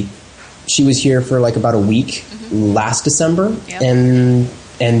let's see, she was here for like about a week last December, and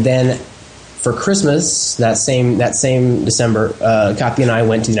then for Christmas that same December, Katya and I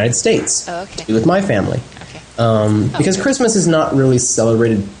went to the United States to be with my family, because Christmas is not really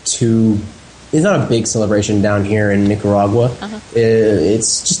celebrated too. It's not a big celebration down here in Nicaragua.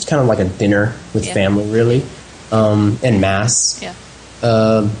 It's just kind of like a dinner with family, really, and mass. Yeah.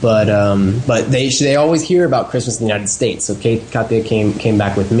 But they always hear about Christmas in the United States. So Katya came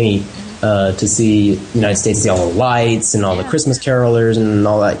back with me to see the United States, to see all the lights and all the Christmas carolers and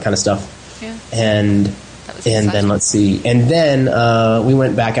all that kind of stuff. Yeah. And then let's see, and then we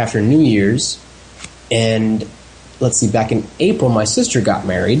went back after New Year's, and let's see, back in April, my sister got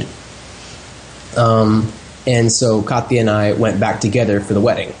married. And so Katya and I went back together for the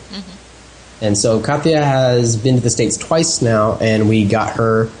wedding. And so Katya has been to the States twice now, and we got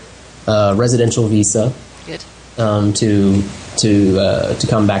her residential visa. Good. To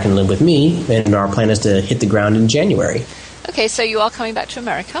come back and live with me, and our plan is to hit the ground in January. Okay, so you are coming back to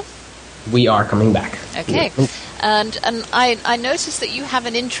America? We are coming back. Okay. And I noticed that you have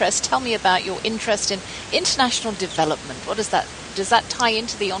an interest. Tell me about your interest in international development. What is that? Does that tie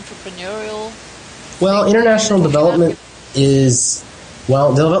into the entrepreneurial? Well, international development is,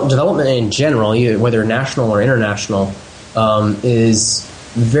 development in general, either whether national or international, is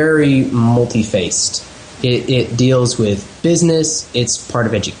very multi-faced. It deals with business, it's part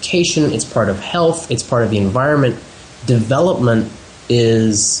of education, it's part of health, it's part of the environment. Development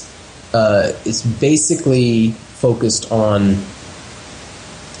is basically focused on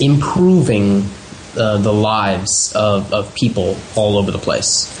improving the lives of people all over the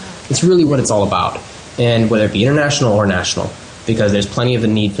place. It's really what it's all about. And whether it be international or national, because there's plenty of the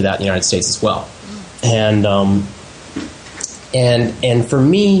need for that in the United States as well. And for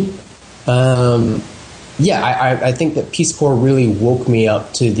me, I think that Peace Corps really woke me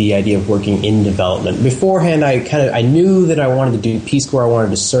up to the idea of working in development. Beforehand, I knew that I wanted to do Peace Corps, I wanted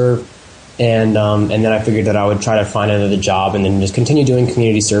to serve, and then I figured that I would try to find another job and then just continue doing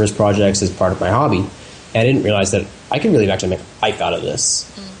community service projects as part of my hobby. And I didn't realize that I could really actually make a life out of this.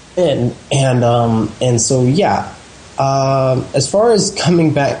 And so as far as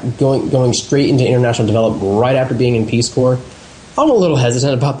coming back, going straight into international development right after being in Peace Corps, I'm a little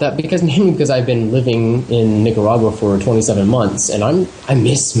hesitant about that because I've been living in Nicaragua for 27 months, and I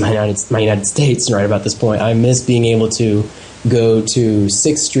miss my United States right about this point. I miss being able to go to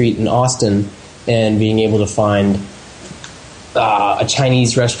 6th Street in Austin and being able to find a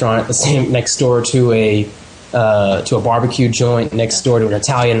Chinese restaurant next door to a barbecue joint, next door to an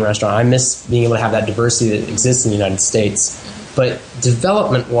Italian restaurant. I miss being able to have that diversity that exists in the United States. But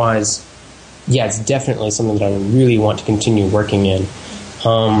development-wise, it's definitely something that I really want to continue working in.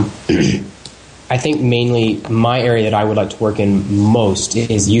 I think mainly my area that I would like to work in most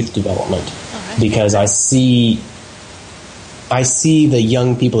is youth development, because I see the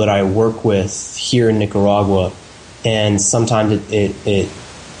young people that I work with here in Nicaragua, and sometimes it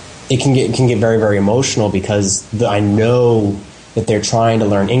can get very, very emotional because I know that they're trying to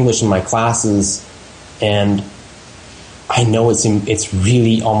learn English in my classes, and I know it's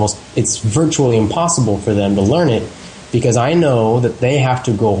virtually impossible for them to learn it, because I know that they have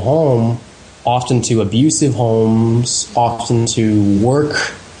to go home, often to abusive homes, often to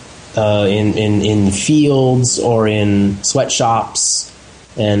work in fields or in sweatshops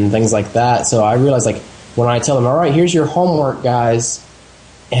and things like that. So I realize, when I tell them, all right, here's your homework, guys,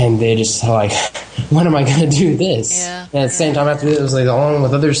 and they just when am I going to do this? Yeah, and at the same time, I have to do it along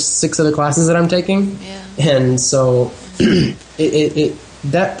with 6 other classes that I'm taking. Yeah. And so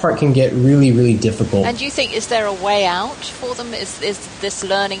that part can get really, really difficult. And do you think, is there a way out for them? Is this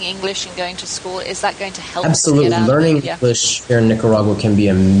learning English and going to school, is that going to help Absolutely. them get out Learning of it? English here in Nicaragua can be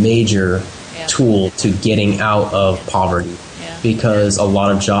a major tool to getting out of poverty, because a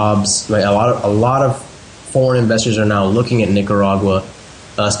lot of jobs, a lot of foreign investors are now looking at Nicaragua,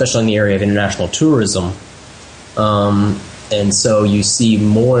 especially in the area of international tourism. And so you see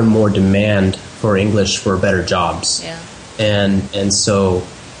more and more demand for English for better jobs. Yeah. And so,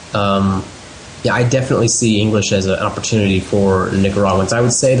 I definitely see English as an opportunity for Nicaraguans. I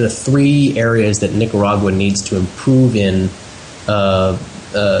would say the 3 areas that Nicaragua needs to improve in, or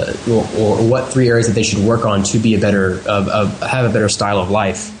what 3 areas that they should work on to be have a better style of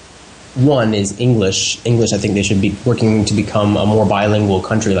life, one is English. English, I think they should be working to become a more bilingual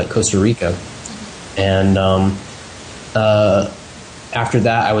country like Costa Rica. And after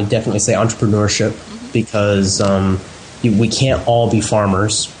that, I would definitely say entrepreneurship, because we can't all be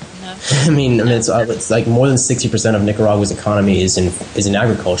farmers. No. I mean, it's like more than 60% of Nicaragua's economy is in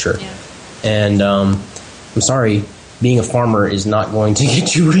agriculture. Yeah. And I'm sorry, being a farmer is not going to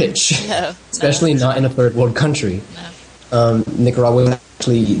get you rich, especially not in a third world country. No. Nicaragua is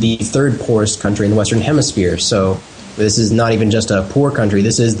actually the third poorest country in the Western Hemisphere, so this is not even just a poor country.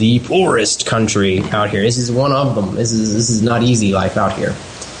 This is the poorest country out here. This is one of them. This is not easy life out here.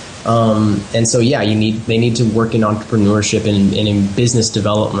 And so, yeah, they need to work in entrepreneurship and in business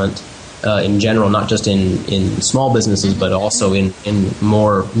development in general, not just in small businesses, but also in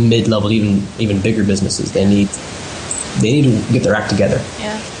more mid-level, even bigger businesses. They need to get their act together.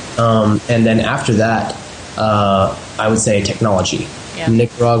 Yeah. And then after that, I would say technology. Yeah.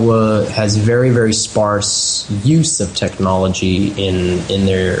 Nicaragua has very, very sparse use of technology in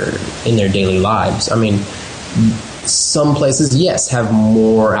their daily lives. I mean, some places, yes, have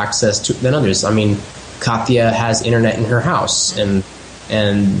more access to than others. I mean, Katia has internet in her house, and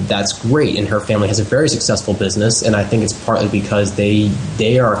that's great. And her family has a very successful business, and I think it's partly because they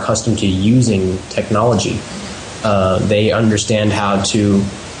are accustomed to using technology. They understand how to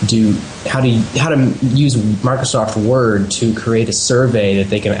use Microsoft Word to create a survey that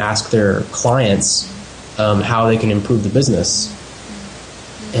they can ask their clients how they can improve the business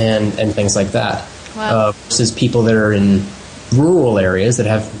and things like that. Wow. Versus people that are in rural areas that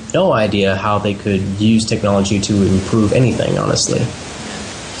have no idea how they could use technology to improve anything, honestly.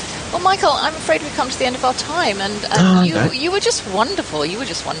 Well, Michael, I'm afraid we've come to the end of our time, and you were just wonderful. You were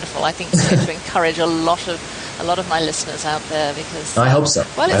just wonderful. I think it's going to encourage a lot of my listeners out there, because I hope so.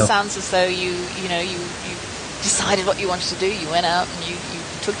 Well, it sounds as though you decided what you wanted to do. You went out and you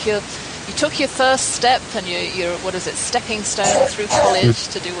took your first step, and your what is it, stepping stone through college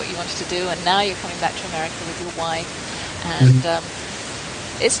to do what you wanted to do, and now you're coming back to America with your wife, and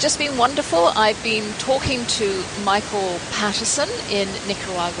it's just been wonderful. I've been talking to Michael Patterson in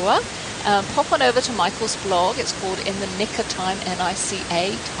Nicaragua. Pop on over to Michael's blog. It's called In the Nica Time,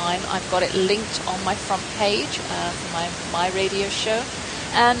 N-I-C-A Time. I've got it linked on my front page for my radio show.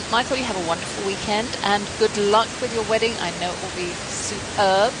 And Michael, you have a wonderful weekend, and good luck with your wedding. I know it will be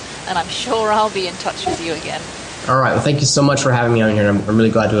superb, and I'm sure I'll be in touch with you again. All right. Well, thank you so much for having me on here. I'm really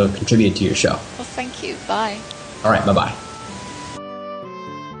glad to have contributed to your show. Well, thank you. Bye. All right. Bye-bye.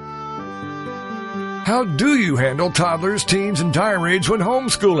 How do you handle toddlers, teens, and tirades when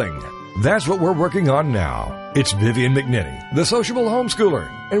homeschooling? That's what we're working on now. It's Vivian McNinney, the sociable homeschooler,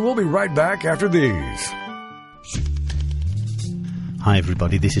 and we'll be right back after these. Hi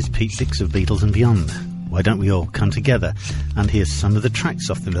everybody, this is Pete Dix of Beatles and Beyond. Why don't we all come together and hear some of the tracks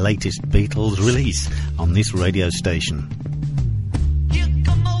off the latest Beatles release on this radio station.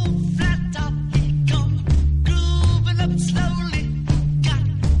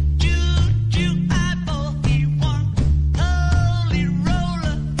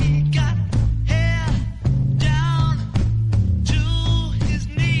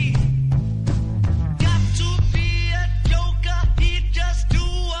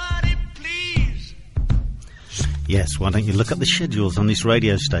 Yes, why don't you look up the schedules on this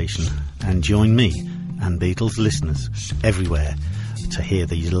radio station and join me and Beatles listeners everywhere to hear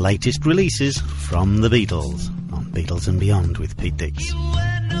the latest releases from the Beatles on Beatles and Beyond with Pete Dix.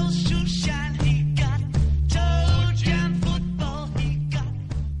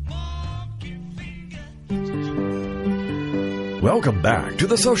 Welcome back to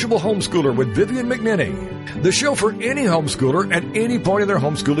The Sociable Homeschooler with Vivian McNinney, the show for any homeschooler at any point in their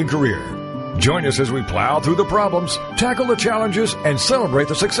homeschooling career. Join us as we plow through the problems, tackle the challenges, and celebrate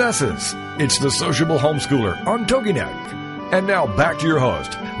the successes. It's The Sociable Homeschooler on TogiNet. And now back to your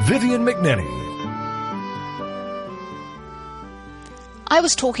host, Vivian McNinney. I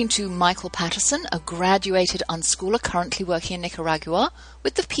was talking to Michael Patterson, a graduated unschooler currently working in Nicaragua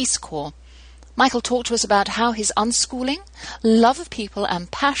with the Peace Corps. Michael talked to us about how his unschooling, love of people, and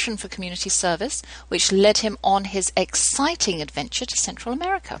passion for community service, which led him on his exciting adventure to Central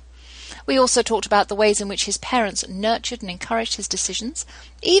America. We also talked about the ways in which his parents nurtured and encouraged his decisions,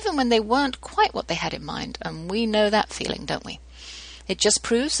 even when they weren't quite what they had in mind, and we know that feeling, don't we? It just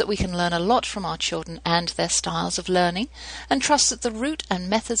proves that we can learn a lot from our children and their styles of learning, and trust that the route and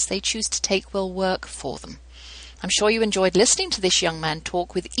methods they choose to take will work for them. I'm sure you enjoyed listening to this young man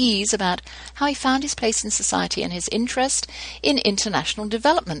talk with ease about how he found his place in society and his interest in international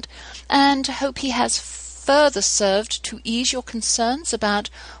development, and hope he has further served to ease your concerns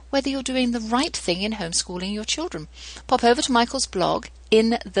about whether you're doing the right thing in homeschooling your children. Pop over to Michael's blog,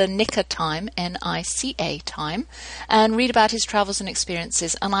 In the Nica Time, N-I-C-A time, and read about his travels and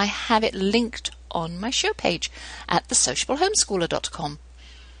experiences, and I have it linked on my show page at thesociablehomeschooler.com.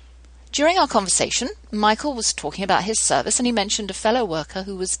 During our conversation, Michael was talking about his service, and he mentioned a fellow worker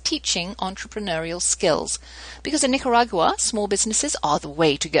who was teaching entrepreneurial skills, because in Nicaragua, small businesses are the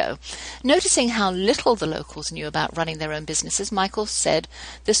way to go. Noticing how little the locals knew about running their own businesses, Michael said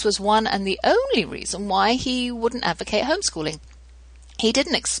this was one and the only reason why he wouldn't advocate homeschooling. He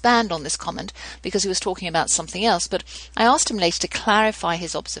didn't expand on this comment because he was talking about something else, but I asked him later to clarify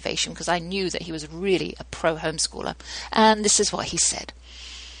his observation because I knew that he was really a pro-homeschooler, and this is what he said.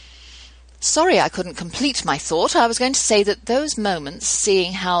 Sorry I couldn't complete my thought. I was going to say that those moments,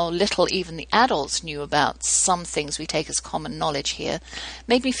 seeing how little even the adults knew about some things we take as common knowledge here,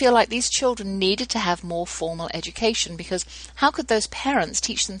 made me feel like these children needed to have more formal education, because how could those parents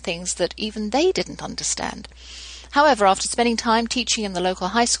teach them things that even they didn't understand? However, after spending time teaching in the local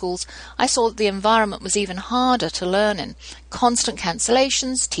high schools, I saw that the environment was even harder to learn in. Constant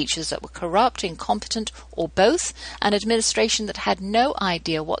cancellations, teachers that were corrupt, incompetent, or both, and administration that had no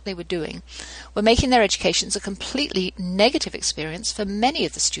idea what they were doing, were making their educations a completely negative experience for many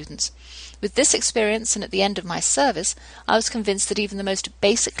of the students. With this experience, and at the end of my service, I was convinced that even the most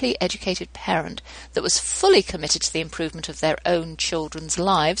basically educated parent that was fully committed to the improvement of their own children's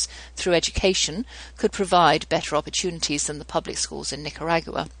lives through education could provide better opportunities than the public schools in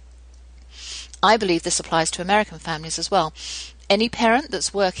Nicaragua. I believe this applies to American families as well. Any parent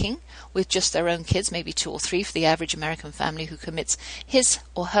that's working with just their own kids, maybe 2 or 3 for the average American family who commits his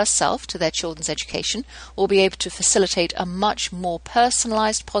or herself to their children's education, will be able to facilitate a much more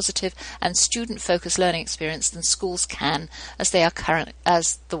personalized, positive, and student-focused learning experience than schools can as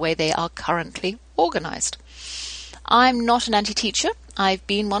the way they are currently organized. I'm not an anti-teacher. I've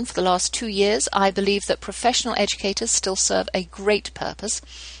been one for the last 2 years. I believe that professional educators still serve a great purpose.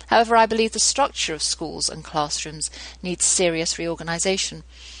 However, I believe the structure of schools and classrooms needs serious reorganization.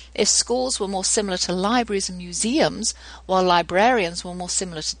 If schools were more similar to libraries and museums, while librarians were more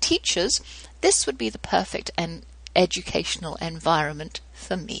similar to teachers, this would be the perfect educational environment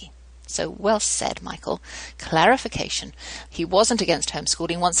for me. So well said, Michael. Clarification. He wasn't against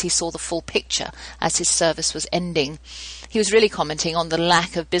homeschooling once he saw the full picture as his service was ending. He was really commenting on the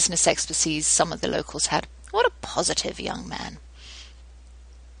lack of business expertise some of the locals had. What a positive young man.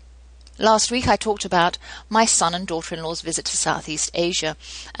 Last week I talked about my son and daughter-in-law's visit to Southeast Asia,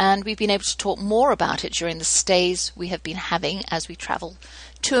 and we've been able to talk more about it during the stays we have been having as we travel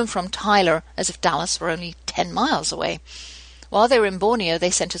to and from Tyler, as if Dallas were only 10 miles away. While they were in Borneo, they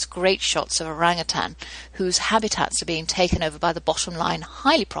sent us great shots of orangutan, whose habitats are being taken over by the bottom-line,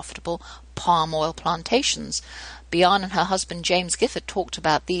 highly profitable palm oil plantations. Bjorn and her husband James Gifford talked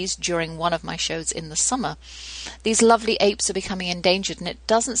about these during one of my shows in the summer. These lovely apes are becoming endangered, and it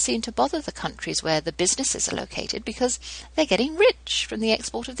doesn't seem to bother the countries where the businesses are located because they're getting rich from the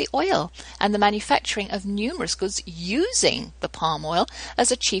export of the oil and the manufacturing of numerous goods using the palm oil as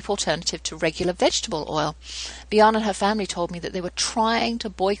a cheap alternative to regular vegetable oil. Bjorn and her family told me that they were trying to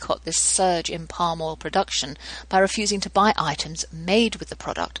boycott this surge in palm oil production by refusing to buy items made with the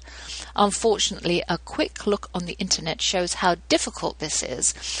product. Unfortunately, a quick look on the internet shows how difficult this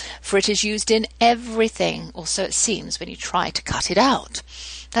is, for it is used in everything, or so it seems when you try to cut it out.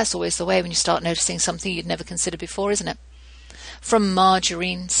 That's always the way when you start noticing something you'd never considered before, isn't it? From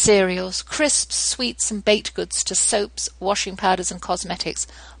margarine, cereals, crisps, sweets and baked goods to soaps, washing powders and cosmetics,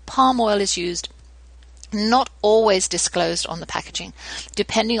 palm oil is used, not always disclosed on the packaging,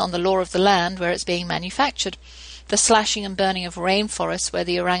 depending on the law of the land where it's being manufactured. The slashing and burning of rainforests where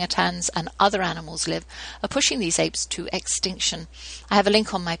the orangutans and other animals live are pushing these apes to extinction. I have a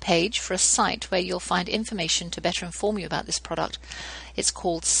link on my page for a site where you'll find information to better inform you about this product. It's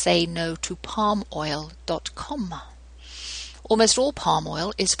called SayNoToPalmOil.com. Almost all palm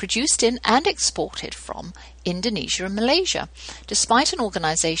oil is produced in and exported from Indonesia and Malaysia. Despite an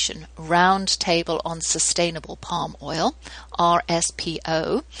organization, Roundtable on Sustainable Palm Oil,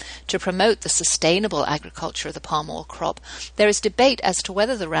 RSPO, to promote the sustainable agriculture of the palm oil crop, there is debate as to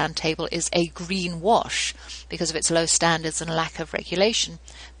whether the Roundtable is a green wash because of its low standards and lack of regulation.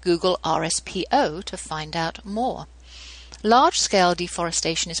 Google RSPO to find out more. Large-scale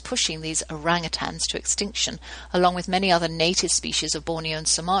deforestation is pushing these orangutans to extinction, along with many other native species of Borneo and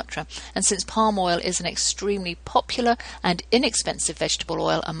Sumatra, and since palm oil is an extremely popular and inexpensive vegetable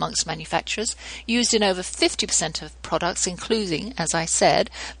oil amongst manufacturers, used in over 50% of products, including, as I said,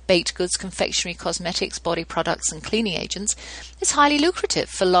 baked goods, confectionery, cosmetics, body products, and cleaning agents, it's highly lucrative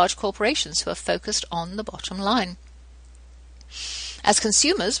for large corporations who are focused on the bottom line. As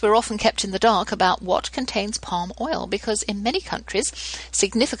consumers, we're often kept in the dark about what contains palm oil because in many countries,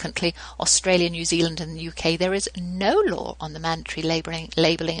 significantly Australia, New Zealand and the UK, there is no law on the mandatory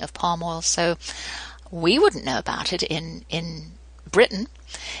labelling of palm oil, so we wouldn't know about it in Britain.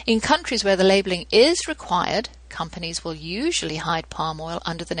 In countries where the labelling is required, companies will usually hide palm oil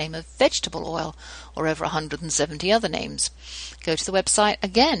under the name of vegetable oil or over 170 other names. Go to the website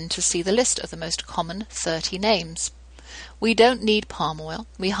again to see the list of the most common 30 names. We don't need palm oil.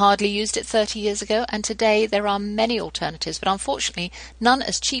 We hardly used it 30 years ago, and today there are many alternatives, but unfortunately none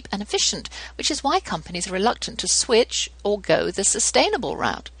as cheap and efficient, which is why companies are reluctant to switch or go the sustainable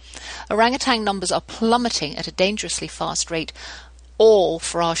route. Orangutan numbers are plummeting at a dangerously fast rate, all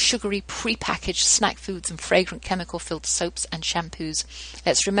for our sugary, pre-packaged snack foods and fragrant chemical-filled soaps and shampoos.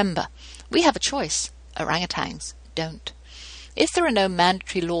 Let's remember, we have a choice. Orangutans don't. If there are no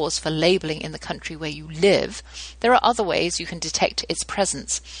mandatory laws for labelling in the country where you live, there are other ways you can detect its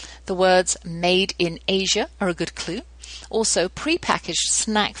presence. The words "made in Asia" are a good clue. Also, pre-packaged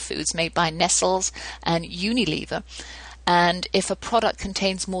snack foods made by Nestle and Unilever. And if a product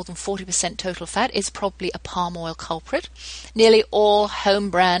contains more than 40% total fat, it's probably a palm oil culprit. Nearly all home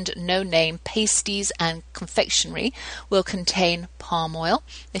brand, no-name pasties and confectionery will contain palm oil.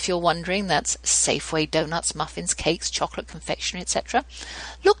 If you're wondering, that's Safeway donuts, muffins, cakes, chocolate, confectionery, etc.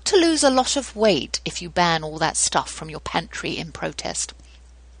 Look to lose a lot of weight if you ban all that stuff from your pantry in protest.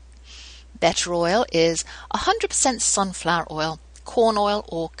 Better oil is 100% sunflower oil, corn oil,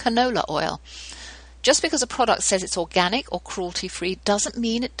 or canola oil. Just because a product says it's organic or cruelty-free doesn't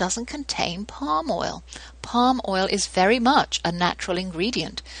mean it doesn't contain palm oil. Palm oil is very much a natural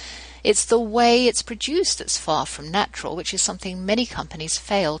ingredient. It's the way it's produced that's far from natural, which is something many companies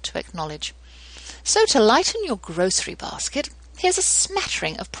fail to acknowledge. So to lighten your grocery basket, here's a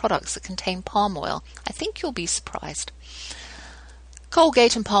smattering of products that contain palm oil. I think you'll be surprised.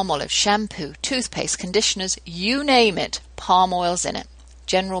 Colgate and Palmolive, shampoo, toothpaste, conditioners, you name it, palm oil's in it.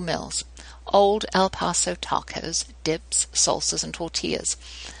 General Mills. Old El Paso tacos, dips, salsas and tortillas.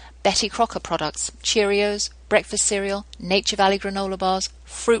 Betty Crocker products, Cheerios, breakfast cereal, Nature Valley granola bars,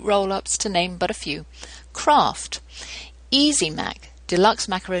 fruit roll-ups, to name but a few. Kraft, Easy Mac, deluxe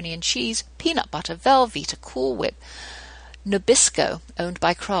macaroni and cheese, peanut butter, Velveeta, Cool Whip. Nabisco, owned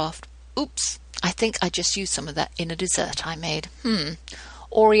by Kraft. Oops, I think I just used some of that in a dessert I made.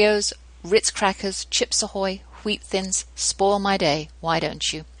 Oreos, Ritz crackers, Chips Ahoy, Wheat Thins, spoil my day, why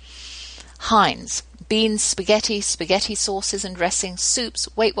don't you? Heinz, beans, spaghetti sauces and dressings, soups,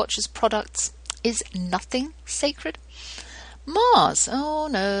 Weight Watchers products. Is nothing sacred? Mars, oh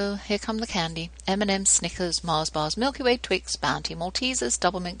no, here come the candy. M&M's, Snickers, Mars bars, Milky Way, Twix, Bounty, Maltesers,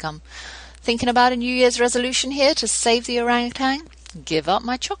 Double Mint gum. Thinking about a New Year's resolution here to save the orangutan? Give up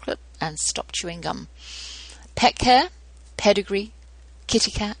my chocolate and stop chewing gum. Pet care, Pedigree,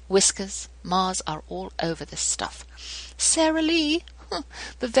 Kitty Cat, Whiskers, Mars are all over this stuff. Sara Lee,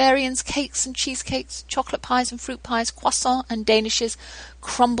 Bavarians, cakes and cheesecakes, chocolate pies and fruit pies, croissant and danishes,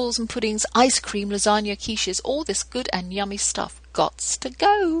 crumbles and puddings, ice cream, lasagna, quiches, all this good and yummy stuff gots to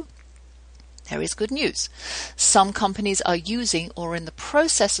go. There is good news. Some companies are using or in the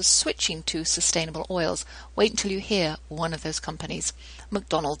process of switching to sustainable oils. Wait until you hear one of those companies.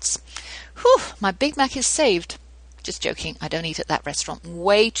 McDonald's. Whew, my Big Mac is saved. Just joking, I don't eat at that restaurant.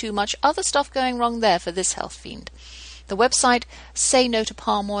 Way too much other stuff going wrong there for this health fiend. The website Say No to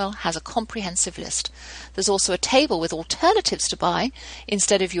Palm Oil has a comprehensive list. There's also a table with alternatives to buy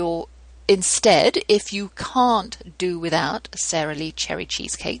instead, if you can't do without a Sara Lee cherry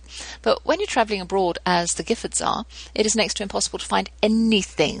cheesecake. But when you're travelling abroad, as the Giffords are, it is next to impossible to find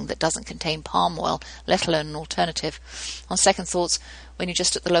anything that doesn't contain palm oil, let alone an alternative. On second thoughts, when you're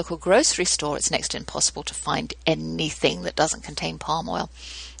just at the local grocery store, it's next to impossible to find anything that doesn't contain palm oil.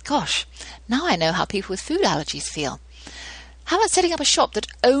 Gosh, now I know how people with food allergies feel. How about setting up a shop that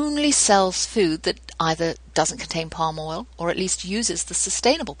only sells food that either doesn't contain palm oil or at least uses the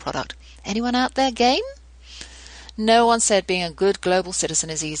sustainable product? Anyone out there game? No one said being a good global citizen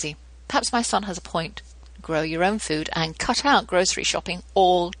is easy. Perhaps my son has a point. Grow your own food and cut out grocery shopping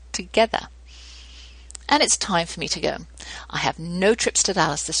altogether. And it's time for me to go. I have no trips to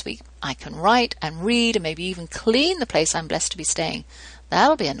Dallas this week. I can write and read and maybe even clean the place I'm blessed to be staying.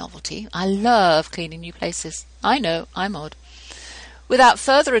 That'll be a novelty. I love cleaning new places. I know, I'm odd. Without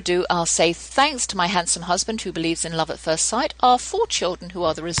further ado, I'll say thanks to my handsome husband who believes in love at first sight, our 4 children who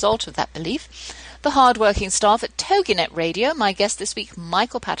are the result of that belief, the hard-working staff at TogiNet Radio, my guest this week,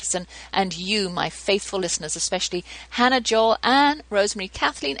 Michael Patterson, and you, my faithful listeners, especially Hannah, Joel, Anne, Rosemary,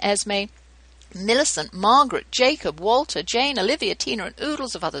 Kathleen, Esme, Millicent, Margaret, Jacob, Walter, Jane, Olivia, Tina, and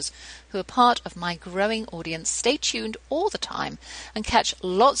oodles of others who are part of my growing audience. Stay tuned all the time and catch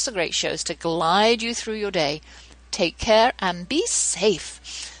lots of great shows to glide you through your day. Take care and be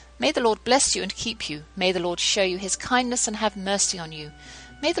safe. May the Lord bless you and keep you. May the Lord show you his kindness and have mercy on you.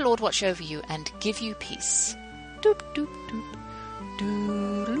 May the Lord watch over you and give you peace. Doop, doop, doop.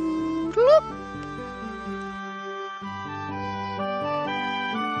 Doop, doop.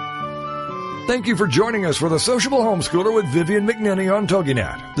 Thank you for joining us for The Sociable Homeschooler with Vivian McNinney on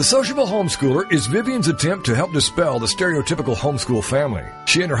TogiNet. The Sociable Homeschooler is Vivian's attempt to help dispel the stereotypical homeschool family.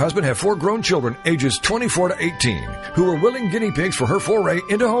 She and her husband have 4 grown children ages 24 to 18 who are willing guinea pigs for her foray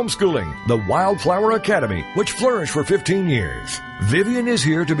into homeschooling, the Wildflower Academy, which flourished for 15 years. Vivian is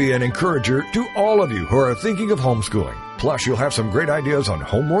here to be an encourager to all of you who are thinking of homeschooling. Plus, you'll have some great ideas on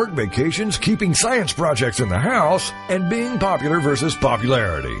homework, vacations, keeping science projects in the house, and being popular versus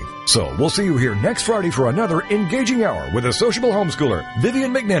popularity. So, we'll see you here next Friday for another engaging hour with a sociable homeschooler,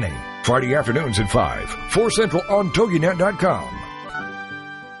 Vivian McNinney. Friday afternoons at 5, 4 Central on TogiNet.com.